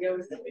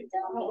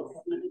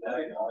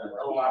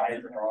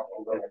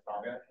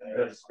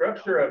 The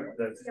structure of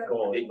the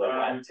skull is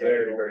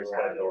very, very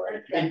special.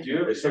 They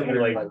do. It's something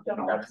like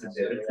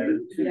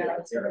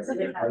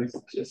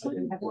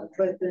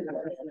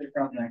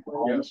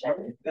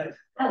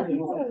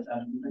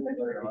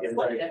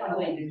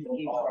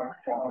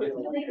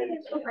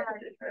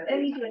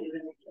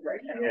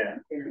yeah.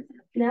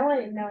 Now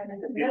I know. I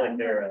feel like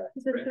they're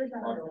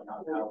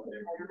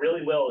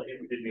really well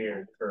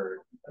engineered for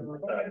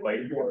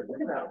whiteboard.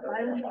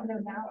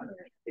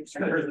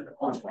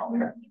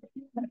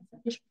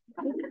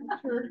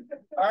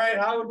 All right,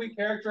 how would we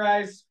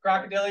characterize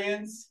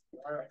crocodilians?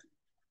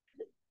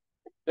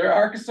 They're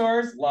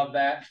archosaurs, love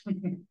that.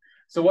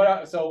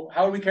 So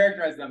how would we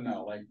characterize them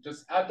though? Like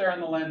just out there on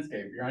the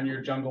landscape, you're on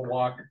your jungle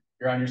walk,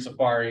 you're on your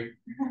safari.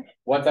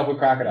 What's up with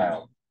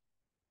crocodile?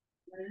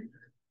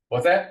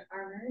 What's that?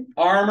 Armored.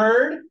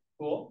 Armored.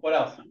 Cool. What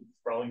else?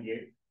 Sprawling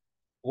gait.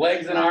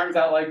 Legs and arms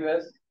out like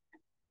this.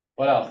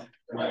 What else?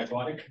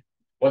 Semi-aquatic.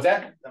 What's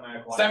that?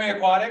 Semi-aquatic.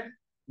 Semi-aquatic.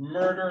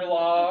 Murder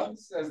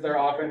logs, as they're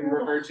often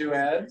referred to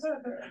as.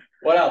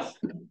 What else?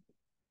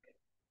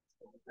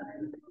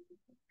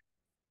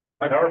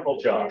 Powerful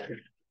jaw.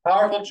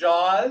 Powerful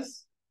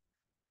jaws.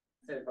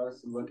 If I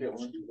was to look at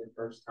one for the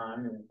first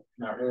time and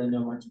not really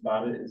know much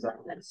about it, is I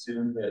would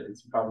assume that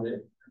it's probably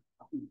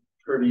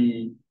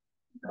pretty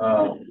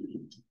that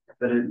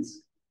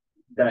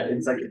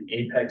it's like an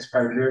apex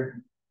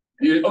predator.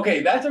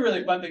 Okay, that's a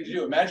really fun thing to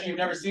do. Imagine you've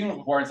never seen one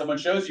before and someone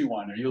shows you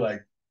one. Are you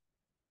like,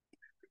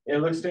 it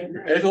looks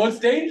dangerous? it looks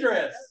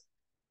dangerous.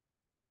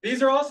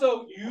 These are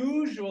also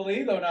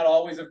usually, though not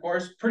always, of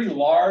course, pretty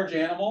large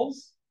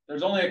animals.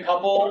 There's only a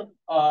couple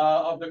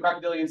of the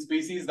crocodilian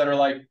species that are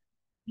like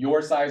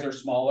your size or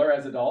smaller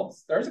as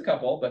adults. There's a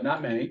couple, but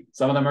not many.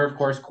 Some of them are, of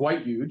course,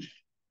 quite huge.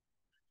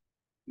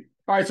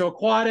 All right, so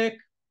aquatic,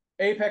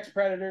 apex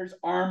predators,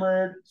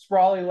 armored,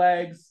 sprawly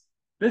legs.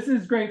 This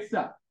is great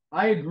stuff.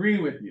 I agree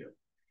with you.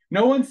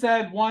 No one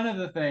said one of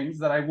the things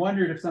that I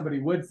wondered if somebody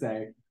would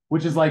say,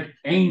 which is like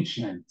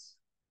ancient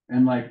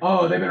and like,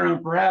 oh, they've been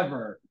around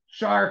forever.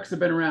 Sharks have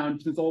been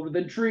around since older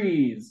than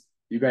trees.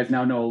 You guys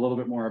now know a little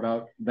bit more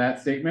about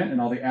that statement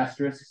and all the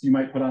asterisks you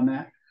might put on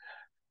that.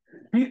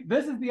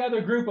 This is the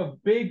other group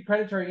of big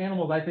predatory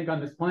animals, I think, on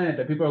this planet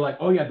that people are like,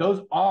 oh yeah,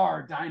 those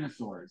are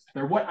dinosaurs.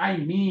 They're what I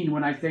mean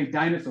when I say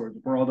dinosaurs.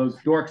 Before all those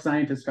dork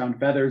scientists found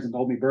feathers and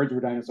told me birds were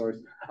dinosaurs,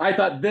 I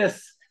thought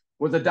this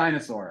was a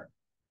dinosaur.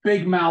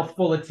 Big mouth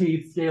full of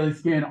teeth, scaly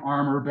skin,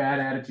 armor, bad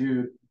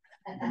attitude.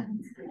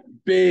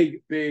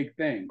 Big, big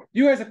thing.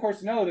 You guys, of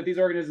course, know that these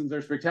organisms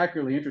are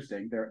spectacularly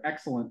interesting. They're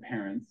excellent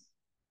parents.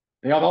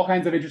 They have all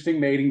kinds of interesting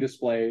mating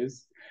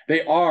displays.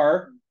 They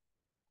are,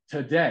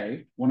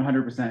 today,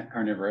 100%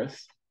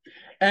 carnivorous.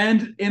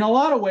 And in a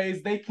lot of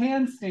ways, they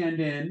can stand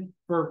in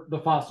for the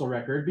fossil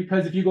record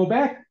because if you go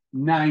back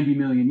 90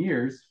 million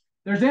years,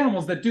 there's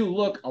animals that do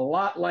look a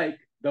lot like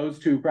those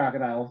two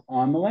crocodiles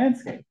on the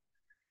landscape.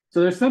 So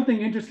there's something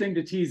interesting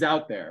to tease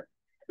out there.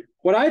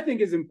 What I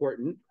think is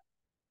important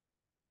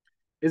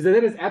is that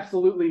it is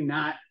absolutely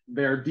not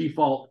their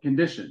default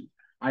condition.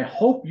 I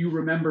hope you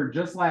remember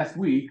just last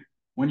week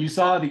when you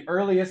saw the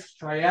earliest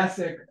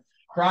Triassic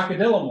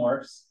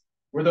crocodilomorphs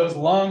were those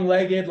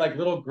long-legged, like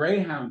little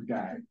greyhound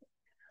guys.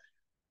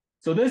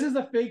 So this is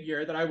a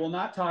figure that I will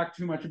not talk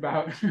too much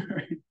about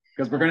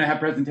because we're going to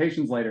have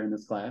presentations later in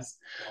this class.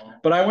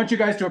 But I want you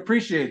guys to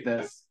appreciate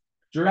this.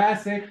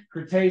 Jurassic,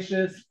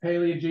 Cretaceous,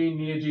 Paleogene,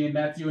 Neogene,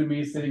 that's you and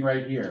me sitting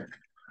right here.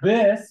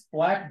 This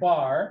black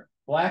bar,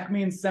 black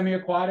means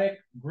semi-aquatic,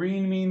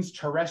 green means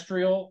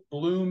terrestrial,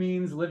 blue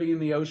means living in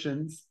the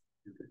oceans.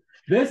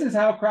 This is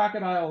how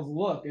crocodiles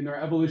look in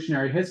their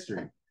evolutionary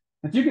history.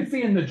 As you can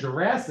see in the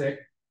Jurassic,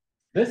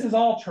 this is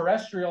all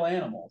terrestrial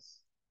animals,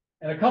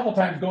 and a couple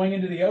times going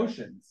into the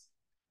oceans.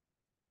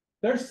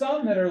 There's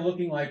some that are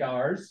looking like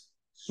ours,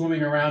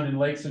 swimming around in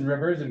lakes and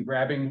rivers and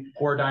grabbing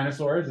poor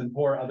dinosaurs and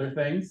poor other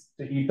things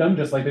to eat them,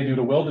 just like they do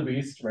to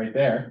wildebeest right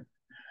there.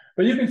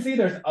 But you can see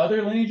there's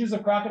other lineages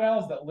of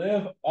crocodiles that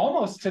live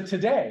almost to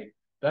today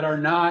that are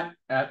not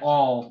at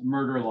all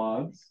murder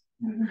logs.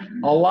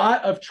 A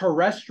lot of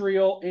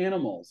terrestrial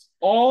animals,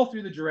 all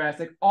through the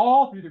Jurassic,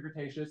 all through the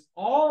Cretaceous,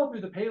 all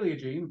through the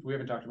Paleogene, which we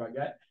haven't talked about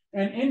yet,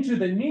 and into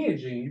the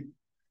Neogene.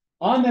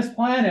 On this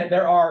planet,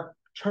 there are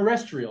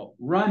terrestrial,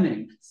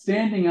 running,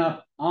 standing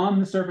up on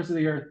the surface of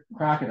the earth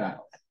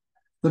crocodiles.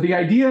 So the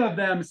idea of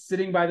them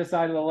sitting by the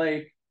side of the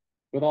lake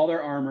with all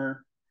their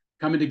armor,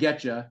 coming to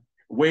get you,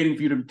 waiting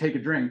for you to take a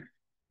drink,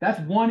 that's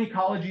one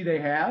ecology they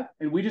have,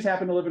 and we just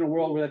happen to live in a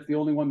world where that's the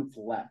only one that's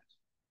left.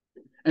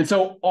 And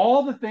so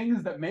all the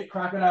things that make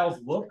crocodiles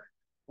look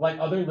like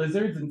other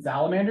lizards and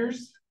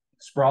salamanders,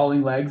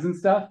 sprawling legs and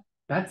stuff,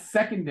 that's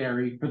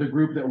secondary for the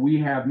group that we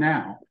have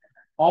now.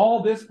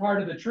 All this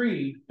part of the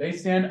tree, they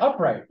stand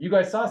upright. You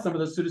guys saw some of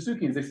those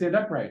pseudoseuchians, they stand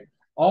upright.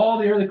 All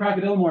the early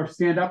crocodilomorphs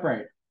stand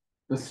upright.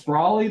 The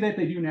sprawly that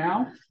they do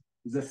now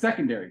is a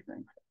secondary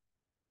thing.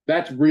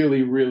 That's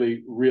really,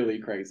 really, really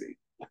crazy.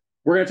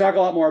 We're going to talk a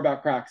lot more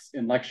about crocs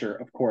in lecture,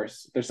 of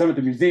course. There's some at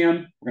the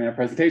museum. We're going to have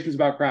presentations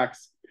about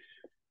crocs.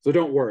 So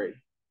don't worry.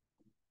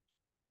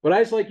 But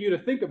I just like you to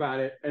think about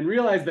it and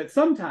realize that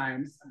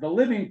sometimes the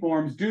living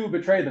forms do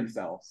betray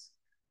themselves.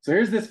 So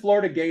here's this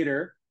Florida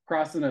gator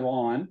crossing a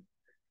lawn.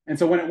 And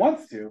so when it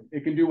wants to,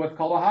 it can do what's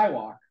called a high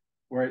walk,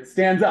 where it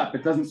stands up,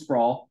 it doesn't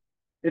sprawl.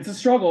 It's a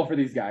struggle for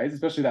these guys,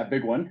 especially that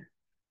big one.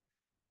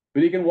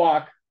 But he can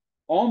walk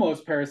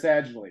almost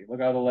parasagittally.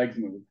 Look how the legs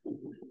move.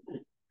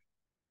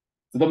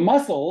 So the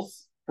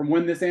muscles from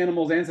when this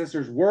animal's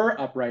ancestors were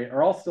upright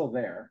are all still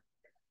there.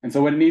 And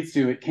so when it needs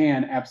to, it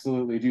can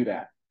absolutely do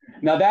that.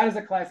 Now that is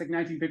a classic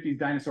 1950s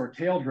dinosaur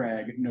tail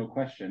drag, no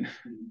question.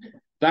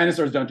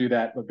 Dinosaurs don't do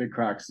that, but big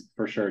crocs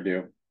for sure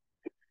do.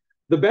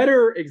 The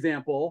better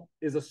example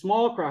is a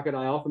small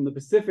crocodile from the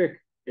Pacific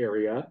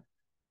area.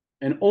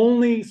 And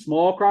only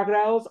small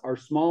crocodiles are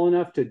small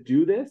enough to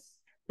do this,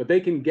 but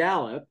they can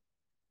gallop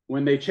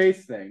when they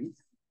chase things.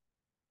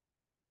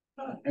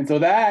 And so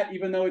that,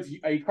 even though it's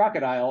a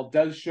crocodile,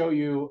 does show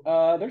you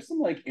there's some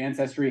like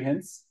ancestry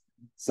hints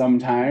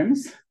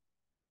sometimes.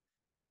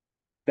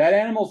 That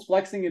animal's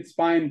flexing its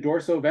spine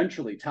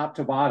dorsoventrally, top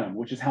to bottom,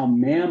 which is how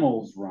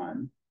mammals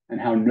run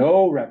and how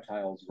no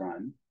reptiles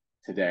run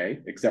today,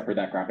 except for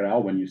that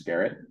crocodile when you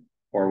scare it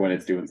or when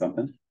it's doing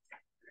something.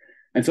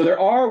 And so there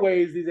are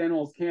ways these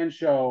animals can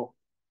show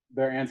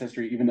their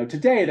ancestry, even though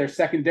today they're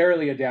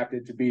secondarily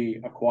adapted to be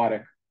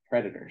aquatic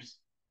predators.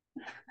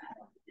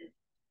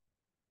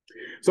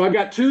 So I've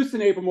got two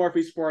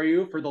synapomorphies for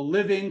you for the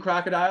living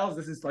crocodiles.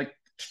 This is like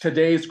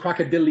today's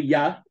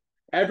crocodilia.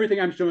 Everything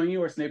I'm showing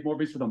you are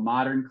synapomorphies for the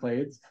modern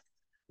clades.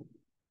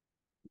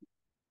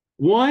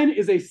 One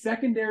is a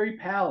secondary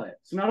palate.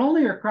 So not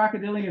only are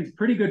crocodilians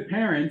pretty good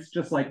parents,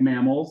 just like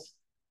mammals,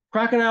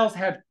 crocodiles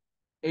have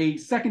a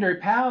secondary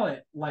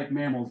palate like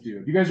mammals do.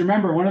 If you guys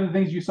remember, one of the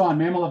things you saw in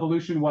mammal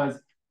evolution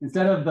was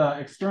instead of the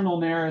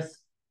external nares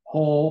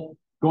hole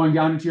going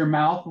down into your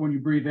mouth when you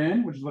breathe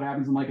in, which is what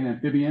happens in like an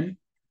amphibian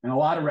and a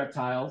lot of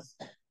reptiles,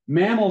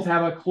 mammals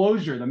have a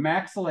closure. The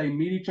maxillae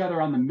meet each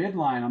other on the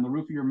midline on the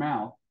roof of your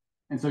mouth.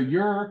 And so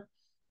your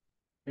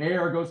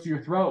air goes to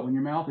your throat when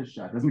your mouth is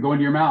shut. It doesn't go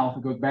into your mouth,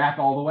 it goes back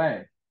all the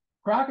way.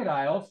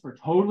 Crocodiles, for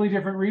totally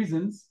different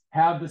reasons,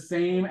 have the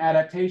same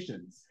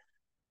adaptations.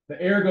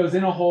 The air goes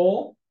in a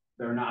hole,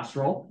 their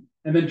nostril,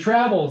 and then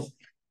travels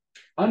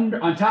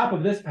on top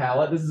of this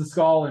palate, this is the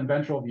skull and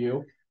ventral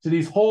view, to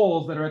these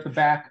holes that are at the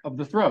back of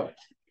the throat.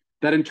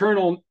 That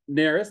internal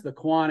nares, the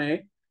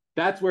guanae,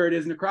 that's where it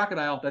is in a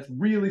crocodile. That's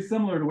really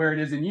similar to where it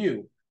is in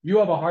you. You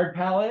have a hard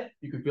palate,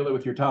 you can feel it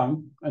with your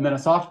tongue, and then a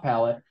soft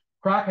palate.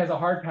 Croc has a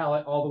hard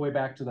palate all the way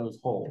back to those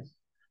holes.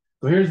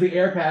 So here's the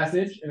air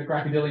passage in a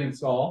crocodilian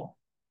skull.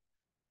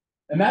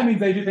 And that means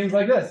they do things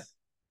like this.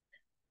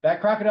 That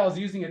crocodile is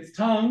using its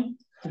tongue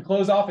to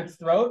close off its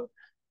throat.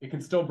 It can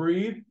still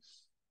breathe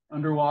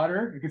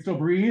underwater. It can still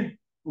breathe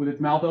with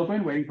its mouth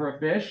open, waiting for a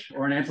fish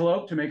or an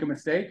antelope to make a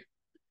mistake.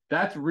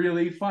 That's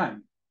really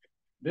fun.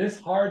 This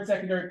hard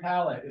secondary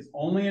palate is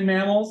only in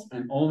mammals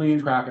and only in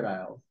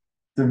crocodiles.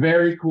 It's a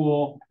very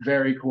cool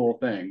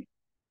thing.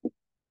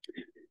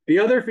 The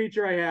other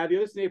feature I have, the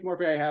other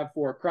synapomorphy I have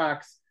for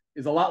crocs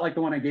is a lot like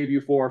the one I gave you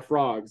for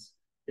frogs.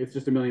 It's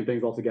just a million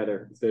things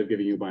altogether instead of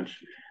giving you a bunch.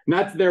 And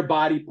that's their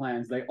body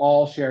plans they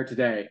all share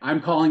today. I'm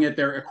calling it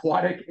their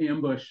aquatic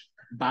ambush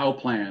bow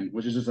plan,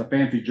 which is just a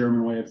fancy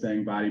German way of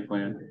saying body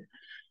plan.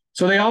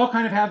 So they all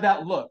kind of have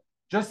that look.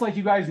 Just like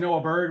you guys know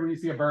a bird when you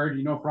see a bird,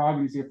 you know a frog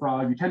when you see a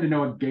frog, you tend to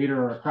know a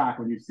gator or a croc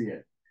when you see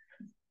it.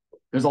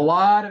 There's a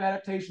lot of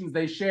adaptations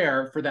they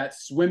share for that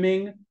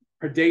swimming,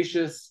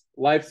 predaceous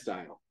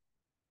lifestyle.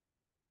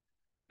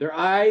 Their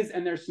eyes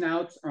and their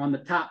snouts are on the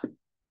top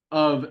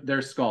of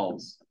their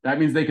skulls. That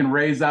means they can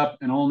raise up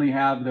and only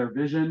have their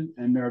vision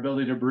and their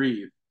ability to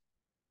breathe.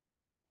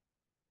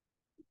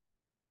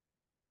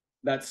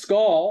 That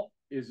skull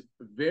is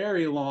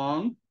very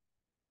long.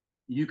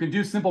 You can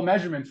do simple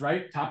measurements,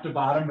 right? Top to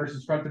bottom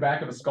versus front to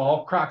back of a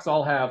skull. Crocs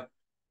all have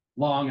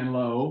long and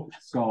low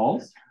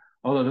skulls,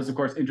 although there's, of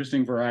course,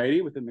 interesting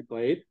variety within the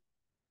clade.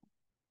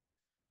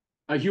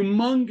 A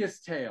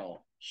humongous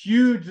tail,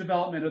 huge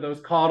development of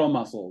those caudal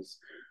muscles.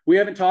 We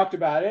haven't talked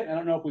about it. I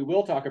don't know if we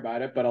will talk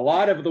about it, but a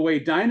lot of the way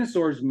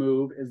dinosaurs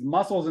move is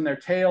muscles in their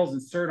tails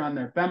insert on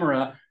their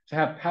femora to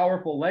have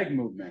powerful leg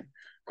movement.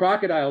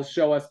 Crocodiles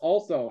show us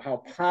also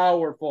how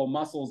powerful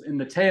muscles in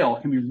the tail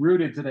can be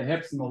rooted to the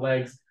hips and the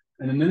legs.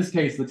 And in this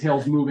case, the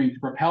tail's moving to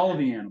propel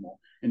the animal.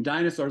 In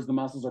dinosaurs, the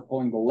muscles are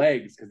pulling the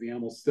legs because the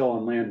animal's still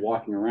on land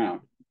walking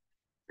around.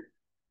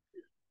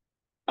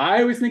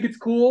 I always think it's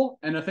cool,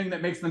 and a thing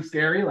that makes them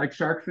scary, like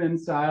shark fin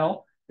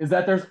style, is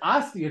that there's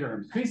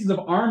osteoderms, pieces of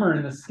armor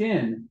in the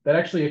skin that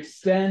actually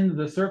extend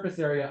the surface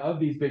area of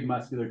these big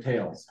muscular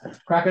tails.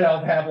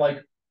 Crocodiles have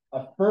like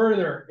a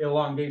further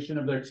elongation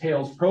of their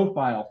tail's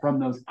profile from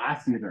those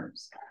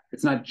osteoderms.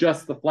 It's not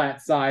just the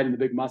flat side and the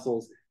big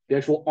muscles. The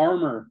actual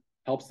armor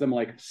helps them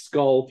like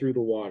scull through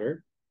the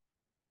water.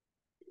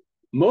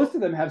 Most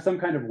of them have some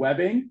kind of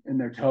webbing in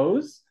their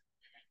toes,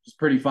 which is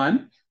pretty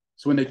fun.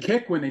 So when they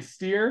kick, when they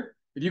steer,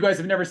 if you guys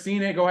have never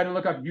seen it, go ahead and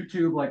look up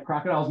YouTube, like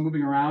crocodiles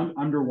moving around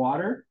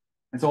underwater.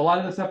 And so a lot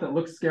of the stuff that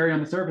looks scary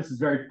on the surface is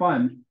very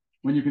fun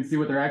when you can see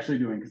what they're actually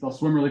doing, because they'll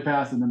swim really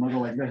fast and then they'll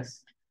go like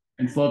this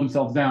and slow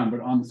themselves down.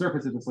 But on the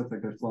surface, it just looks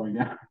like they're slowing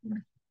down.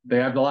 They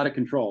have a lot of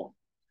control.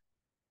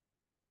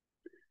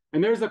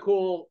 And there's a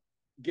cool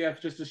GIF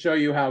just to show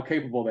you how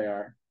capable they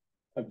are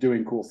of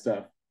doing cool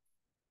stuff.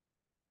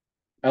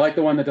 I like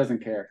the one that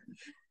doesn't care.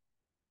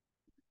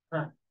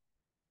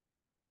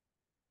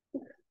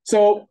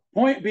 So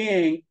point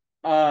being,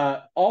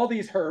 all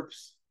these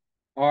herps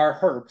are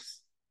herps,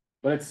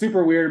 but it's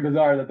super weird and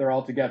bizarre that they're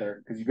all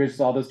together because you guys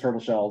saw those turtle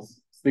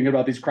shells, thinking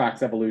about these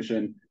crocs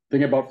evolution,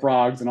 thinking about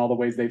frogs and all the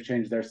ways they've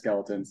changed their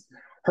skeletons.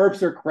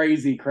 Herps are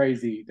crazy,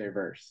 crazy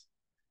diverse.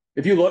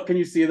 If you look, can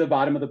you see the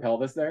bottom of the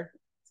pelvis there?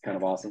 It's kind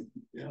of awesome,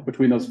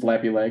 between those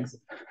flappy legs.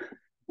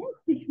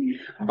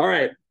 All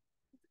right.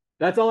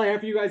 That's all I have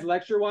for you guys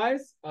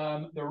lecture-wise.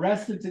 The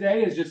rest of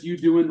today is just you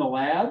doing the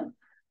lab.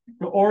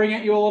 To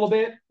orient you a little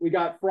bit, we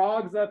got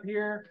frogs up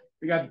here,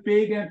 we got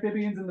big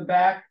amphibians in the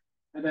back,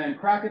 and then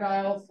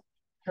crocodiles,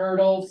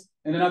 turtles,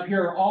 and then up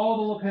here are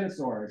all the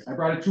lepidosaurs. I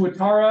brought a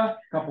tuatara, a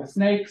couple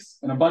snakes,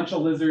 and a bunch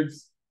of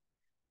lizards.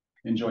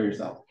 Enjoy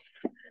yourself.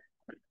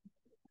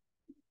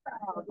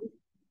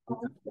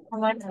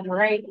 I'm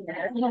right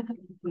here.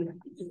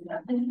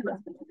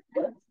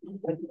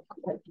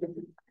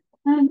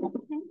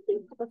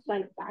 Looks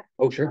like back.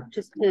 Oh, sure.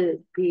 Just to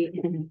be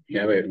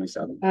Yeah, wait, let me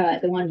stop. the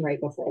one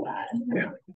right before that. Yeah.